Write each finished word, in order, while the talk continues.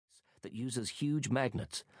that uses huge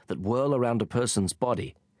magnets that whirl around a person's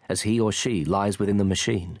body as he or she lies within the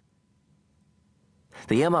machine.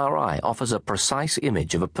 The MRI offers a precise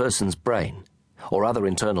image of a person's brain or other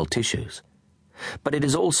internal tissues, but it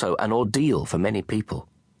is also an ordeal for many people,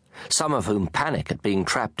 some of whom panic at being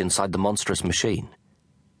trapped inside the monstrous machine.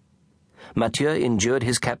 Matthieu endured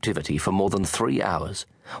his captivity for more than 3 hours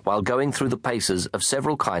while going through the paces of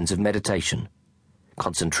several kinds of meditation,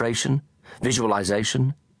 concentration,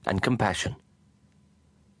 visualization, and compassion.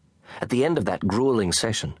 At the end of that grueling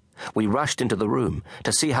session, we rushed into the room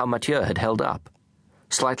to see how Matthieu had held up,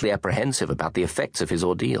 slightly apprehensive about the effects of his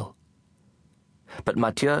ordeal. But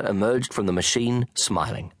Matthieu emerged from the machine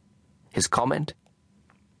smiling. His comment?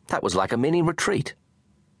 That was like a mini retreat.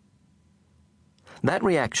 That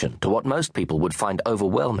reaction to what most people would find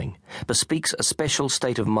overwhelming bespeaks a special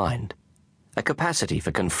state of mind, a capacity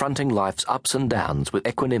for confronting life's ups and downs with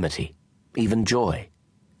equanimity, even joy.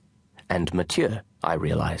 And Matthieu, I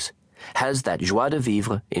realize, has that joie de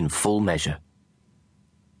vivre in full measure.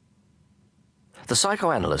 The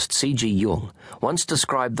psychoanalyst C.G. Jung once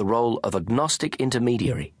described the role of agnostic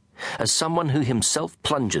intermediary as someone who himself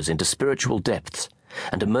plunges into spiritual depths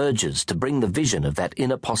and emerges to bring the vision of that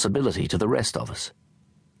inner possibility to the rest of us.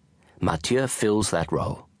 Matthieu fills that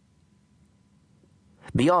role.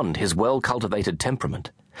 Beyond his well-cultivated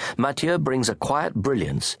temperament, Matthieu brings a quiet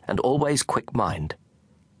brilliance and always quick mind.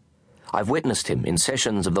 I've witnessed him in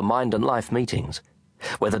sessions of the Mind and Life meetings,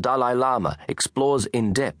 where the Dalai Lama explores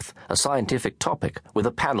in depth a scientific topic with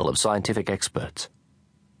a panel of scientific experts.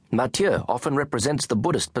 Matthieu often represents the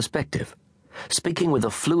Buddhist perspective, speaking with a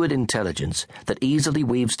fluid intelligence that easily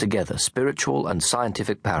weaves together spiritual and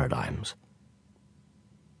scientific paradigms.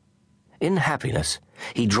 In Happiness,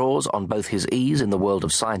 he draws on both his ease in the world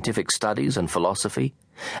of scientific studies and philosophy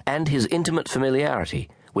and his intimate familiarity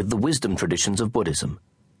with the wisdom traditions of Buddhism,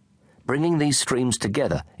 bringing these streams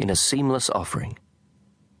together in a seamless offering.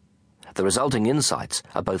 The resulting insights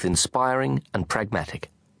are both inspiring and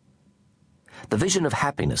pragmatic. The vision of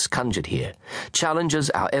happiness conjured here challenges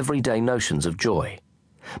our everyday notions of joy,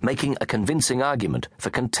 making a convincing argument for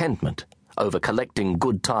contentment over collecting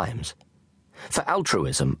good times, for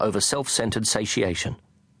altruism over self-centered satiation.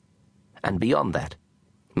 And beyond that,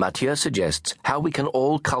 Matthieu suggests how we can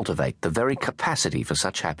all cultivate the very capacity for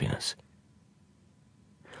such happiness.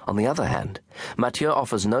 On the other hand, Matthieu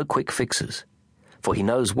offers no quick fixes, for he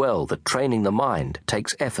knows well that training the mind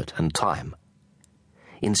takes effort and time.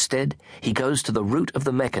 Instead, he goes to the root of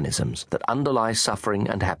the mechanisms that underlie suffering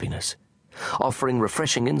and happiness, offering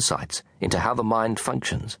refreshing insights into how the mind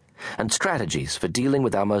functions and strategies for dealing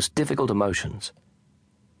with our most difficult emotions.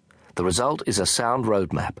 The result is a sound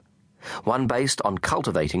roadmap, one based on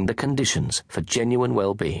cultivating the conditions for genuine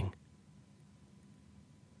well-being.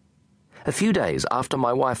 A few days after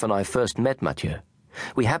my wife and I first met Matthieu,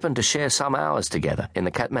 we happened to share some hours together in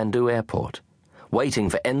the Kathmandu airport, waiting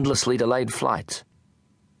for endlessly delayed flights.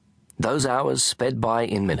 Those hours sped by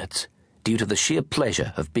in minutes, due to the sheer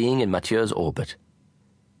pleasure of being in Matthieu's orbit.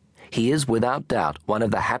 He is without doubt one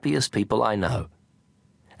of the happiest people I know,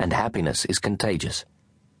 and happiness is contagious.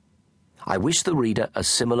 I wish the reader a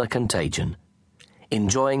similar contagion,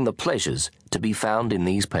 enjoying the pleasures to be found in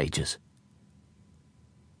these pages.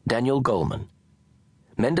 Daniel Goleman,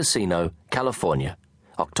 Mendocino, California,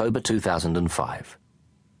 October 2005.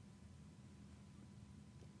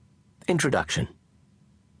 Introduction.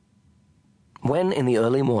 When in the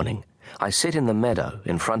early morning I sit in the meadow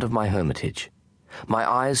in front of my hermitage, my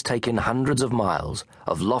eyes take in hundreds of miles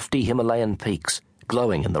of lofty Himalayan peaks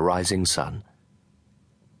glowing in the rising sun.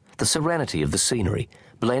 The serenity of the scenery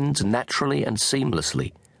blends naturally and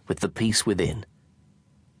seamlessly with the peace within.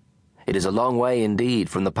 It is a long way indeed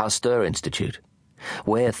from the Pasteur Institute,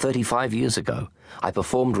 where 35 years ago I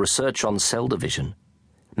performed research on cell division,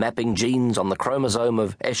 mapping genes on the chromosome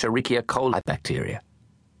of Escherichia coli bacteria.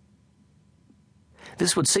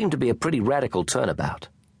 This would seem to be a pretty radical turnabout.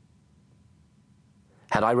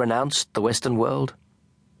 Had I renounced the Western world?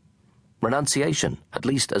 Renunciation, at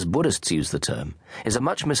least as Buddhists use the term, is a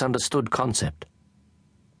much misunderstood concept.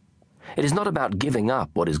 It is not about giving up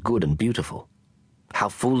what is good and beautiful. How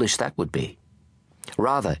foolish that would be.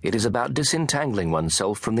 Rather, it is about disentangling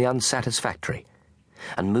oneself from the unsatisfactory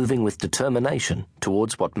and moving with determination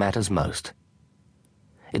towards what matters most.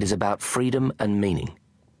 It is about freedom and meaning.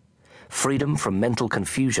 Freedom from mental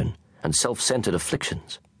confusion and self-centered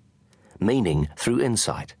afflictions. Meaning through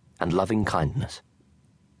insight and loving kindness.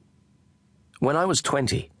 When I was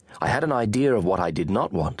 20, I had an idea of what I did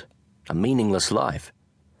not want, a meaningless life,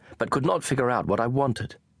 but could not figure out what I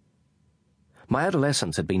wanted. My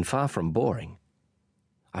adolescence had been far from boring.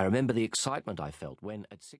 I remember the excitement I felt when, at 6